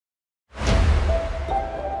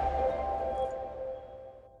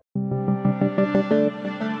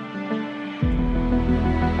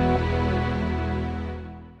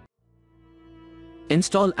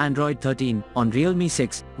Install Android 13 on Realme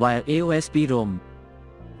 6 via AOSP ROM.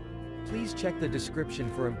 Please check the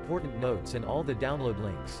description for important notes and all the download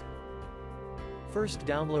links. First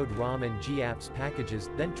download ROM and GApps packages,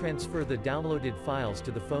 then transfer the downloaded files to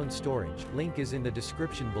the phone storage, link is in the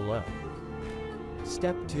description below.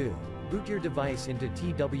 Step 2. Boot your device into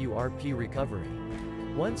TWRP recovery.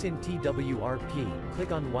 Once in TWRP,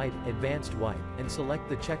 click on Wipe, Advanced Wipe, and select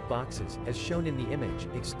the check boxes, as shown in the image,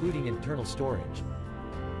 excluding internal storage.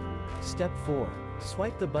 Step 4.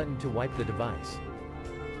 Swipe the button to wipe the device.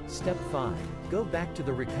 Step 5. Go back to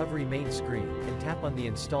the recovery main screen, and tap on the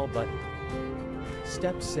Install button.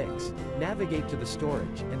 Step 6. Navigate to the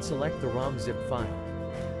storage, and select the ROM zip file.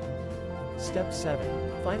 Step 7.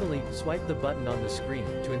 Finally, swipe the button on the screen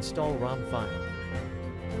to install ROM file.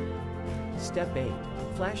 Step 8.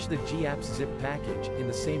 Flash the GApps zip package, in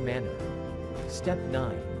the same manner. Step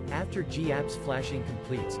 9. After GApps flashing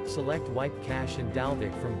completes, select Wipe Cache and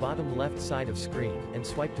Dalvik from bottom left side of screen, and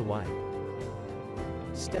swipe to wipe.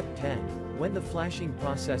 Step 10. When the flashing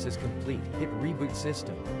process is complete, hit Reboot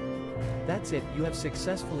System. That's it, you have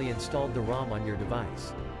successfully installed the ROM on your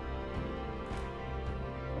device.